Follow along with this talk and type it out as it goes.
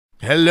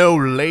Hello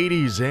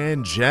ladies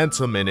and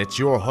gentlemen, it's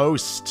your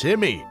host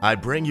Timmy. I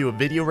bring you a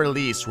video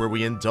release where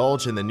we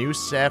indulge in the new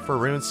staff for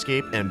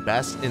RuneScape and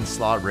best in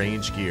slot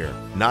range gear.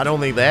 Not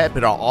only that,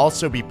 but I'll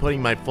also be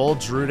putting my full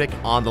DRUIDIC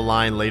on the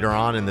line later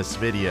on in this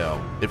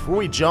video. Before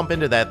we jump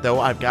into that though,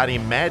 I've got a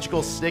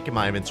magical stick in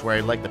my inventory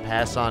I'd like to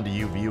pass on to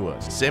you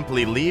viewers.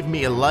 Simply leave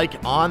me a like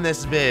on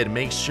this vid,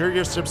 make sure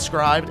you're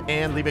subscribed,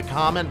 and leave a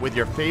comment with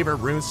your favorite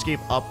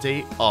RuneScape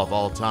update of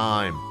all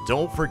time.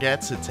 Don't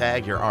forget to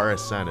tag your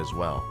RSN as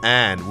well.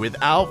 And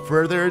without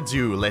further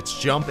ado, let's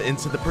jump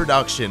into the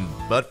production.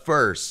 But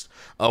first,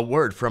 a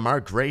word from our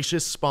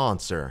gracious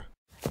sponsor.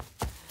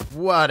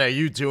 What are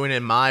you doing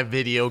in my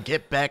video?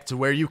 Get back to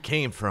where you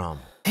came from.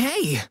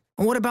 Hey,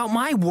 what about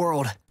my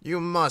world? You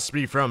must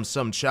be from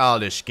some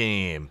childish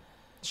game.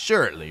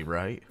 Surely,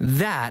 right?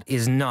 That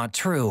is not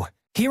true.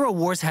 Hero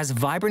Wars has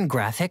vibrant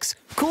graphics,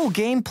 cool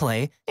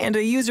gameplay, and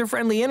a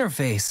user-friendly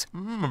interface.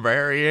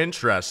 Very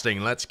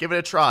interesting. Let's give it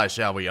a try,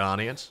 shall we,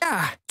 audience?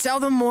 Yeah, tell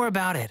them more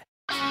about it.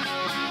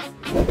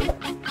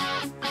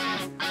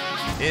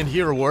 In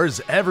Hero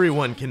Wars,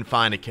 everyone can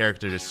find a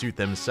character to suit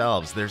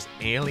themselves. There's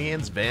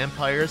aliens,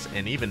 vampires,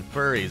 and even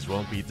furries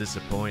won't be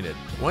disappointed.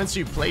 Once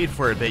you've played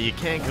for a bit, you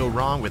can't go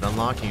wrong with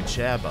unlocking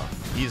Chaba.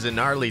 He's a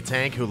gnarly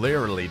tank who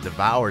literally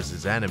devours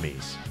his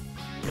enemies.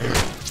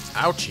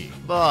 Ouchie.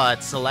 But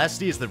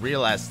Celestia is the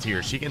real S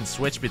tier. She can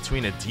switch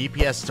between a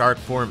DPS dark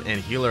form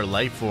and healer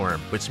light form,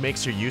 which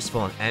makes her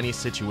useful in any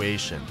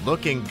situation.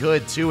 Looking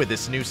good too with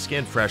this new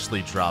skin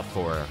freshly dropped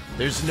for her.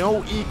 There's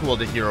no equal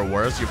to Hero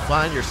Wars. You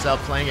find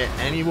yourself playing it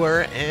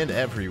anywhere and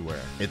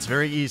everywhere. It's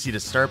very easy to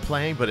start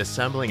playing, but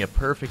assembling a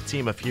perfect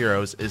team of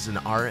heroes is an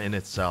art in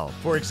itself.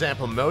 For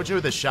example,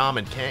 Mojo the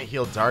Shaman can't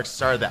heal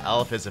Darkstar the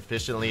Elf as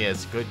efficiently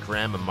as good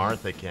Grandma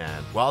Martha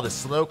can, while the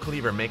Slow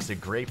Cleaver makes a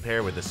great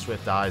pair with the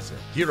Swift Isaac.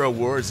 Hero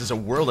Wars is a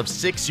world of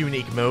 6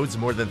 unique modes,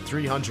 more than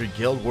 300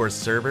 Guild Wars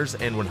servers,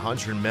 and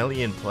 100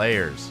 million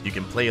players. You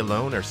can play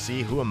alone or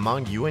see who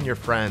among you and your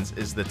friends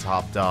is the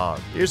top dog.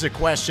 Here's a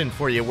question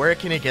for you. Where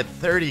can you get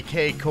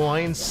 30k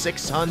coins,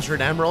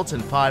 600 emeralds,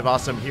 and 5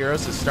 awesome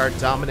heroes to start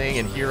dominating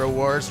in Hero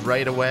Wars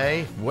right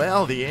away?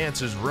 Well, the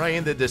answer's right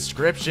in the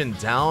description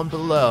down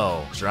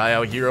below. Try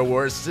out Hero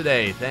Wars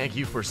today. Thank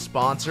you for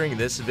sponsoring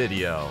this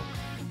video.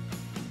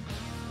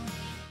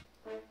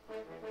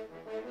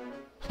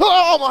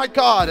 Oh my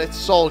god, it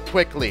sold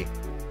quickly.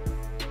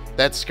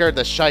 That scared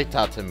the shite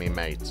out of me,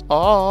 mate.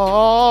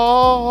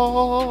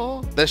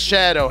 Oh, the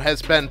shadow has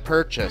been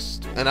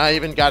purchased, and I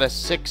even got a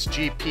 6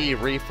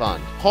 GP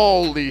refund.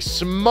 Holy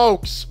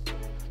smokes.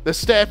 The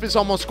staff is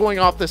almost going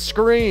off the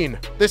screen.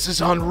 This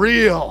is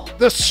unreal.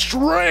 The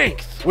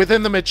strength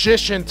within the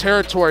magician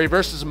territory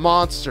versus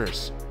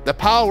monsters. The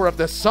power of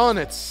the sun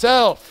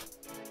itself.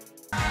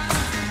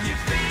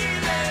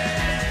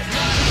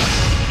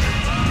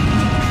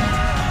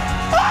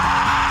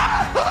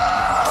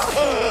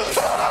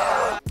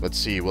 Let's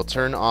see, we'll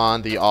turn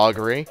on the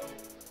augury,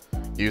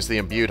 use the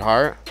imbued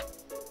heart,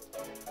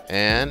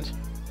 and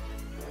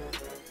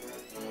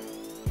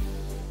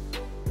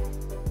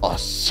a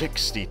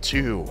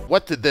 62.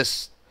 What did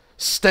this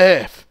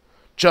staff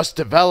just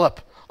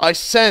develop? I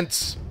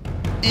sense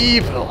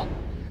evil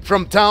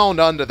from down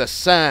under the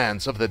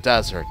sands of the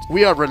desert.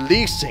 We are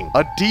releasing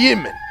a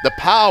demon, the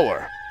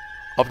power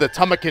of the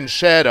TUMEKE'Ns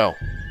shadow.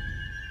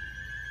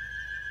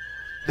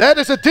 That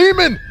is a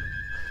demon!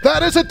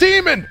 That is a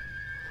demon!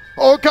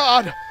 Oh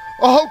god!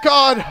 Oh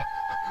god!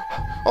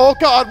 Oh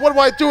god, what do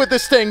I do with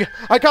this thing?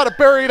 I gotta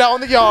bury it out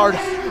in the yard.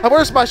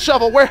 Where's my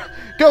shovel? Where?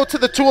 Go to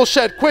the tool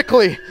shed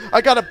quickly.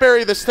 I gotta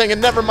bury this thing and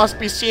never must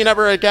be seen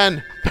ever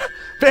again.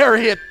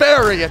 Bury it,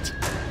 bury it!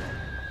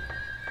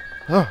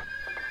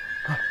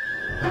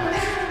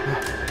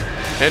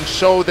 And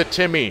show the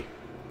Timmy.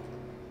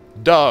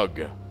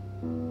 Dug.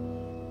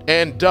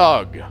 And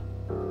dug.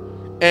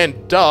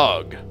 And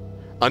dug.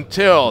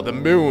 Until the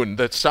moon,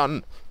 the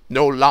sun,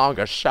 no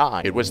longer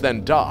shine. It was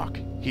then dark.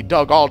 He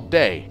dug all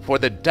day for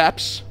the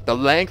depths, the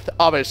length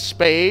of his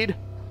spade,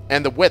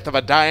 and the width of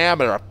a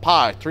diameter of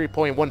pi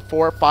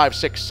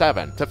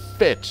 3.14567 to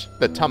fit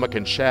the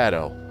TUMEKE'Ns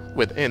shadow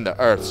within the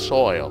earth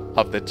soil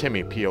of the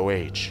Timmy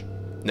POH,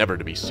 never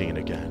to be seen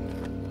again.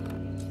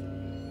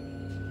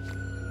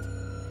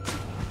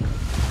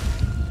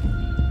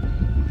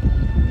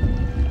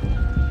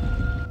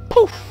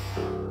 Poof!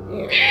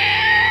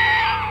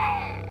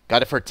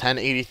 Got it for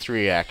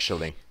 1083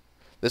 actually.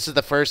 This is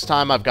the first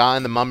time I've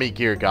gotten the mummy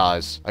gear,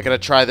 guys. I gotta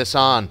try this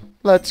on.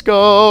 Let's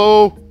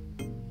go!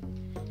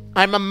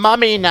 I'm a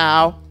mummy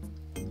now.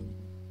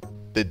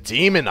 The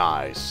demon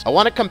eyes. I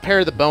want to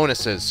compare the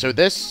bonuses. So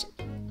this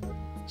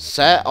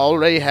set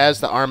already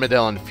has the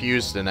armadillo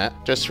infused in it,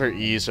 just for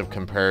ease of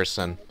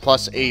comparison.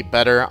 Plus 8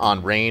 better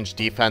on range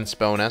defense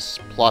bonus.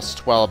 Plus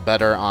 12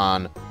 better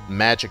on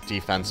magic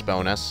defense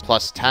bonus.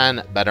 Plus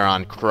 10 better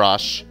on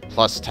crush.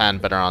 Plus 10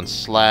 better on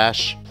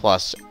slash.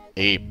 Plus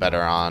 8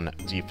 better on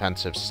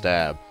defensive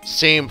stab.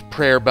 Same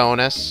prayer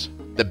bonus.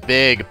 The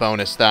big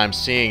bonus that I'm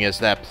seeing is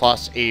that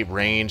plus 8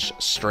 range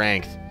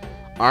strength.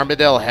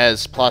 Armadillo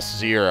has plus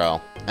 0.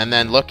 And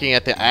then looking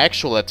at the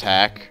actual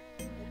attack,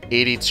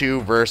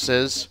 82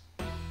 versus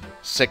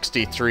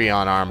 63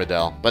 on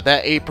Armadillo. But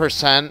that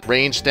 8%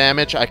 range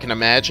damage, I can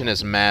imagine,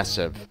 is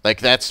massive.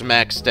 Like, that's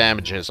max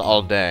damages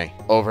all day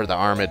over the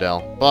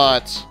Armadillo.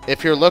 But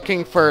if you're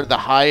looking for the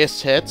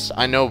highest hits,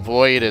 I know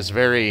Void is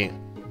very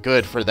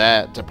good for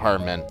that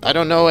department. I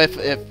don't know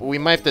if we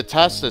might have to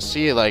test to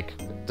see, like,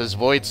 does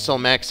Void still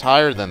max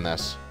higher than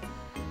this?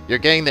 You're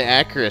getting the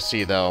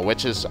accuracy, though,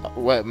 which is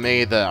what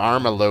made the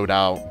Arma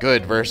loadout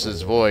good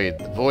versus Void.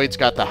 Void's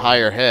got the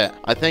higher hit.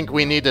 I think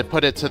we need to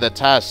put it to the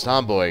test,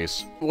 huh,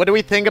 boys? What do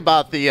we think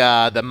about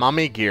the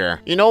mummy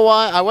gear? You know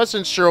what? I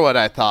wasn't sure what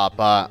I thought,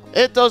 but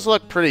it does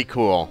look pretty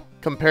cool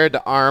compared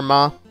to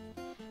Arma.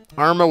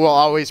 Arma will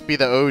always be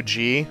the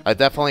OG. I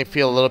definitely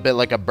feel a little bit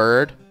like a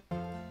bird.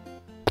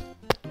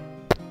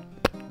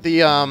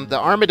 The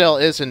Armadillo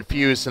is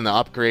infused in the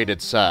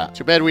upgraded set.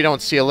 Too bad we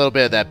don't see a little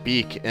bit of that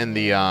beak in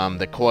the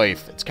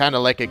coif. It's kind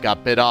of like it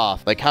got bit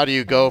off. Like, how do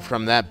you go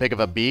from that big of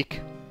a beak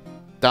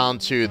down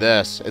to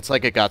this? It's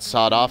like it got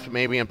sawed off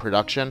maybe in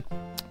production.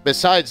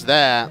 Besides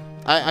that,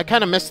 I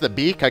kind of miss the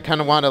beak. I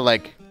kind of want to,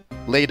 like,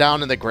 lay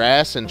down in the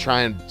grass and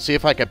try and see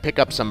if I could pick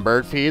up some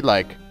bird feed.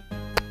 Like,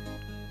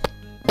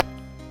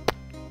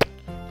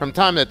 from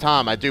time to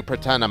time, I do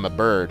pretend I'm a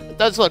bird. It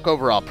does look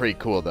overall pretty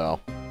cool, though.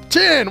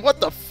 10!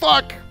 What the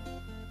fuck?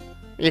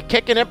 You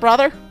kicking it,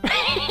 brother?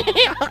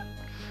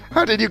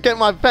 How did you get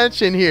my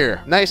bench in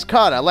here? Nice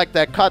cut. I like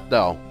that cut,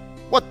 though.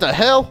 What the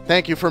hell?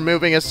 Thank you for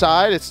moving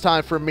aside. It's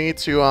time for me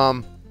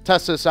to,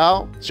 test this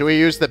out. Should we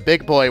use the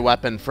big boy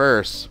weapon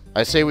first?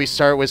 I say we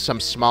start with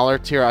some smaller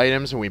tier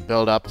items and we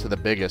build up to the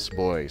biggest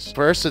boys.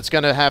 First, it's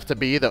gonna have to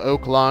be the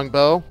oak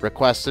longbow,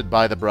 requested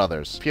by the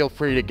brothers. Feel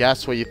free to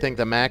guess what you think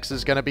the max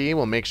is gonna be.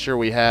 We'll make sure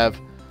we have...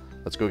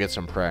 Let's go get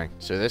some prey.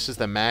 So this is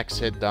the max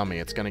hit dummy.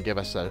 It's gonna give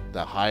us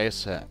the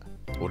highest hit.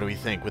 What do we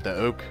think with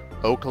the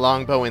oak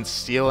longbow and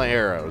steel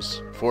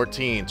arrows?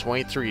 14,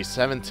 23,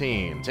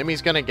 17.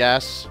 Timmy's gonna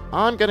guess.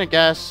 I'm gonna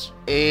guess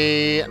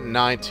a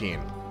 19.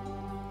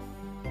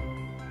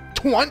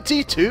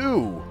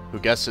 22! Who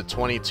guessed a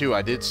 22?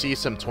 I did see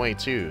some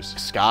 22s.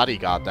 Scotty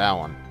got that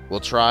one.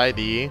 We'll try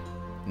the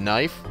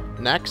knife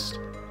next.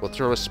 We'll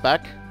throw a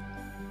spec.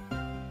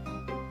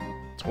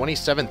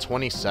 27,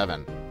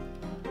 27.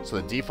 So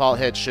the default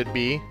hit should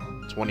be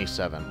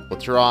 27. We'll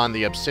throw on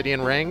the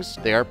obsidian rings.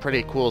 They are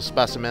pretty cool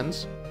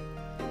specimens.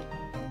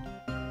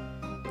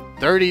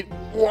 30.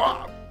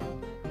 Whoa!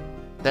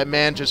 That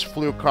man just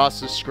flew across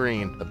the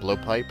screen. The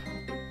blowpipe.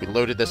 We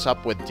loaded this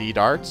up with D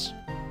darts.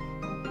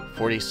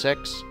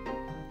 46.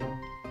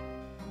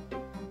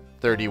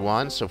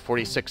 31. So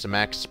 46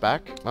 max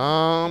spec.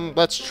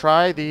 Let's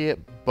try the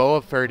bow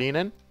of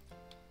Ferdinand.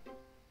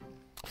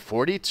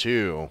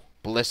 42.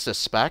 Ballista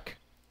spec.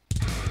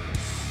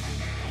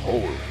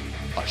 Holy,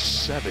 a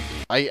 70.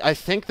 I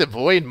think the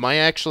Void might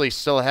actually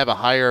still have a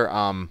higher,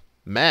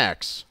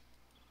 max.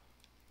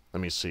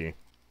 Let me see.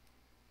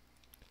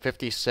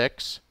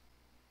 56.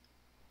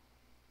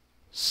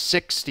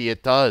 60,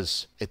 it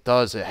does. It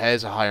does. It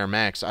has a higher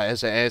max.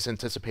 As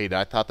anticipated,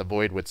 I thought the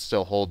Void would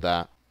still hold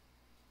that.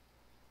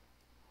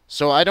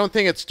 So I don't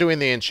think it's doing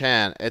the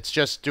enchant. It's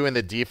just doing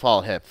the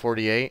default hit.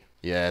 48.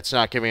 Yeah, it's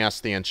not giving us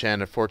the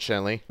enchant,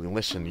 unfortunately.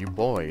 Listen, you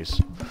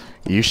boys.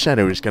 You said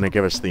it was going to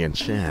give us the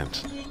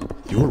enchant.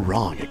 You were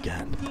wrong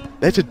again.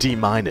 That's a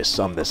D- on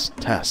this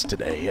test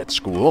today at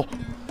school.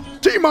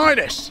 D-.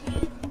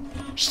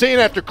 Staying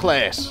after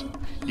class.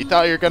 You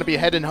thought you were going to be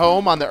heading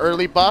home on the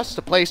early bus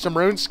to play some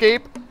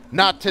RuneScape?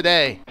 Not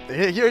today.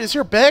 Is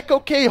your back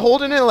okay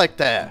holding it like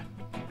that?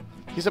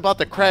 He's about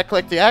to crack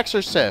like the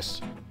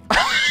Exorcist.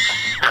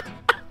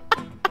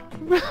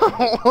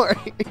 Don't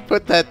worry.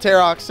 Put that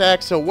Terox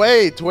axe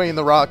away, Dwayne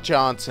The Rock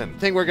Johnson.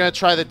 Think we're going to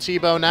try the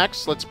T-bow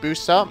next. Let's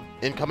boost up.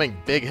 Incoming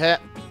big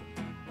hit.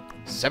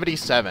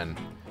 77.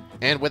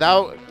 And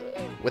without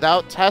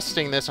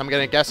testing this, I'm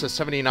going to guess a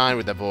 79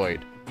 with the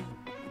Void.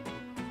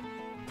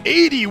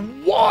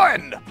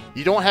 81!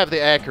 You don't have the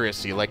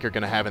accuracy like you're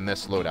going to have in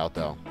this loadout,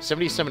 though.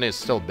 77 is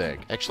still big.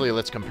 Actually,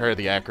 let's compare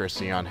the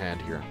accuracy on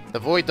hand here. The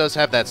Void does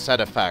have that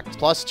set effect.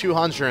 Plus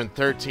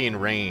 213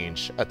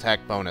 range attack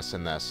bonus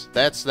in this.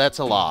 That's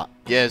a lot.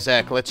 Yeah,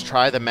 Zach, let's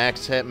try the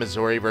max hit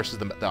Masori versus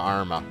the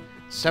Arma.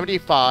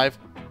 75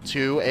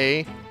 to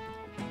a...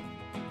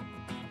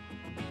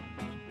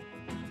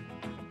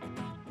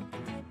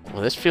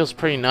 Well, this feels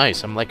pretty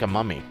nice. I'm like a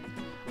mummy.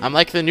 I'm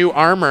like the new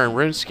armor in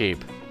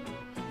RuneScape.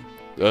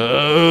 I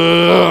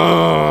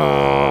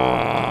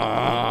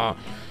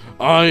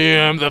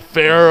am the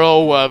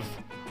Pharaoh of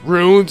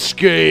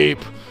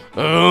RuneScape.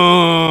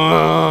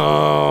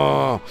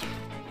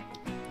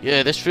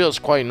 Yeah, this feels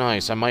quite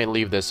nice. I might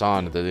leave this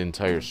on the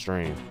entire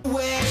stream.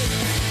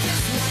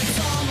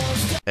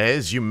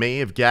 As you may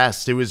have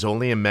guessed, it was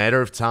only a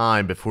matter of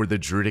time before the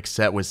Druidic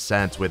set was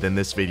sent within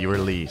this video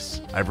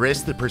release. I've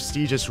risked the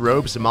prestigious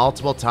robes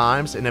multiple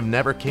times and have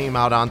never came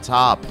out on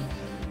top.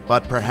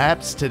 But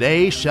perhaps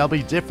today shall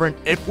be different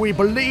if we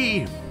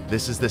believe.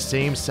 This is the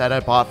same set I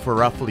bought for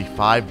roughly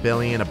 5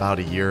 billion about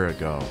a year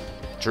ago.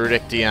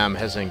 Druidic DM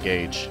has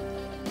engaged.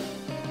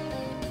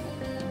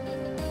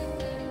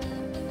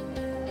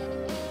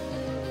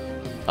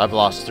 I've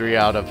lost 3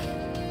 out of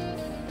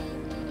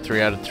 3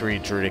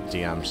 Druidic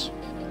DMs.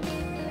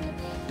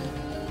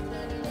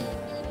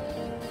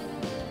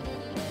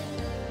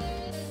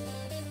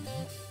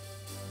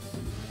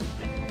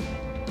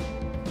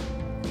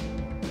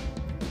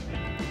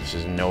 This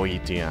is no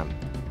ETM.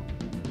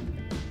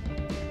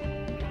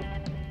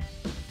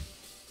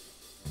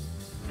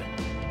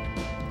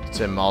 It's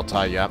in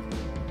multi, yep.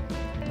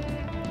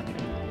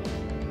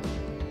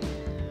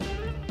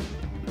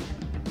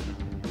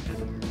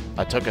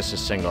 I took us a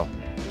single.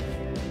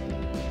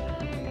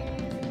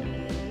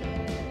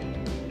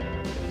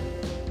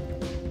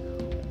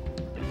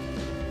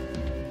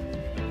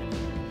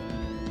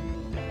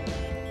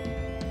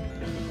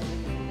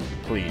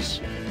 Please.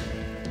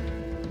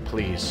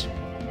 Please.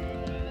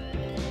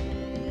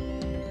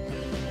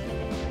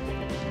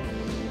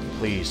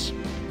 Please.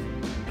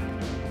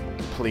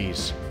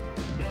 Please.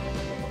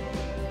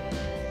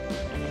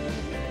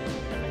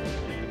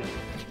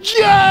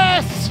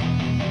 Yes!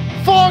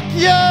 Fuck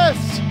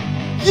yes!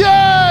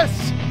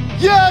 Yes!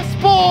 Yes,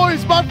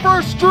 boys! My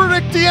first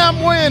Druidic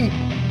DM win!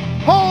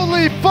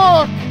 Holy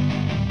fuck!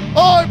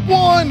 I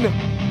won!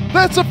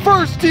 That's the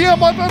first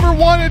DM I've ever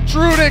won at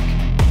Druidic!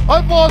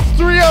 I've lost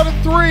 3 out of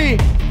 3!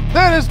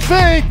 That is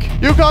big!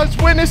 You guys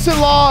witness it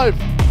live!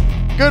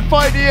 Good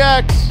fight,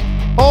 EX!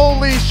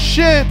 Holy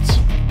shit!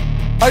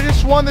 I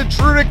just won the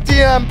Druidic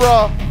DM,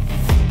 bro!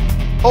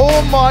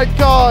 Oh my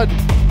god!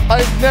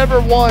 I've never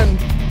won!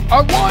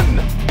 I won!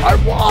 I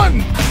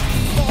won!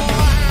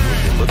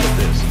 Look at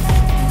this.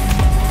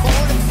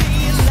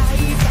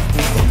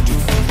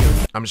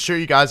 I'm sure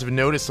you guys have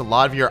noticed a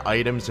lot of your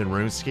items in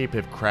RuneScape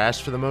have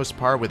crashed for the most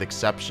part, with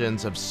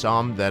exceptions of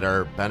some that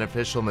are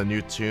beneficial in the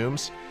new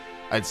tombs.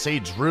 I'd say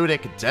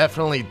Druidic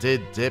definitely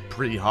did dip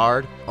pretty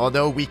hard,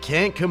 although we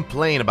can't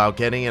complain about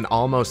getting an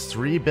almost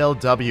 3 build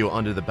W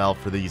under the belt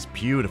for these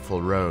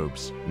beautiful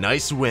robes.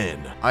 Nice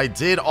win. I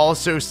did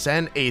also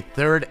send a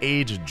 3rd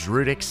age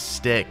Druidic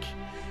stick.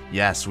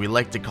 Yes, we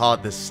like to call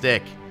it the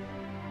stick.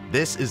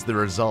 This is the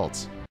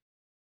result.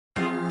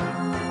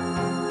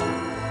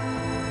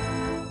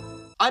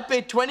 I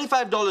paid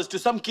 $25 to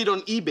some kid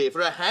on eBay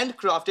for a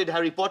handcrafted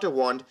Harry Potter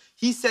wand.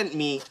 He sent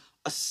me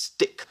a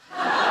stick.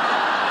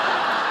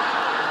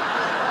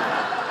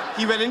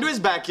 He went into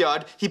his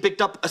backyard, he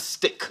picked up a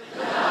stick.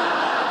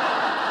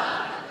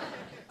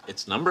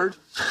 It's numbered.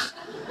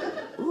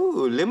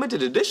 Ooh,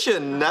 limited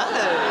edition,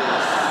 nice.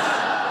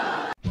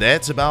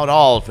 That's about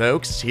all,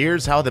 folks.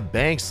 Here's how the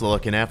bank's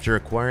looking after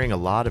acquiring a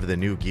lot of the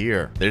new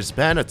gear. There's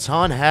been a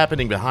ton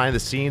happening behind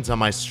the scenes on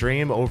my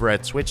stream over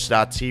at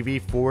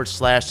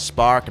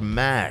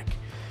twitch.tv/SparcMac.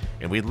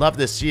 And we'd love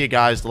to see you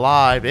guys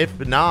live. If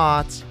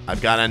not,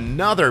 I've got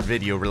another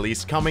video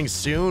release coming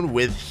soon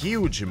with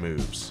huge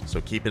moves.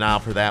 So keep an eye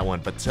out for that one.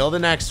 But till the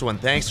next one,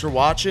 thanks for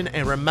watching.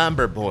 And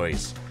remember,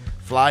 boys,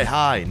 fly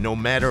high no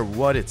matter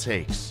what it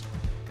takes.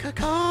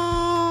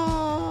 Caw-caw!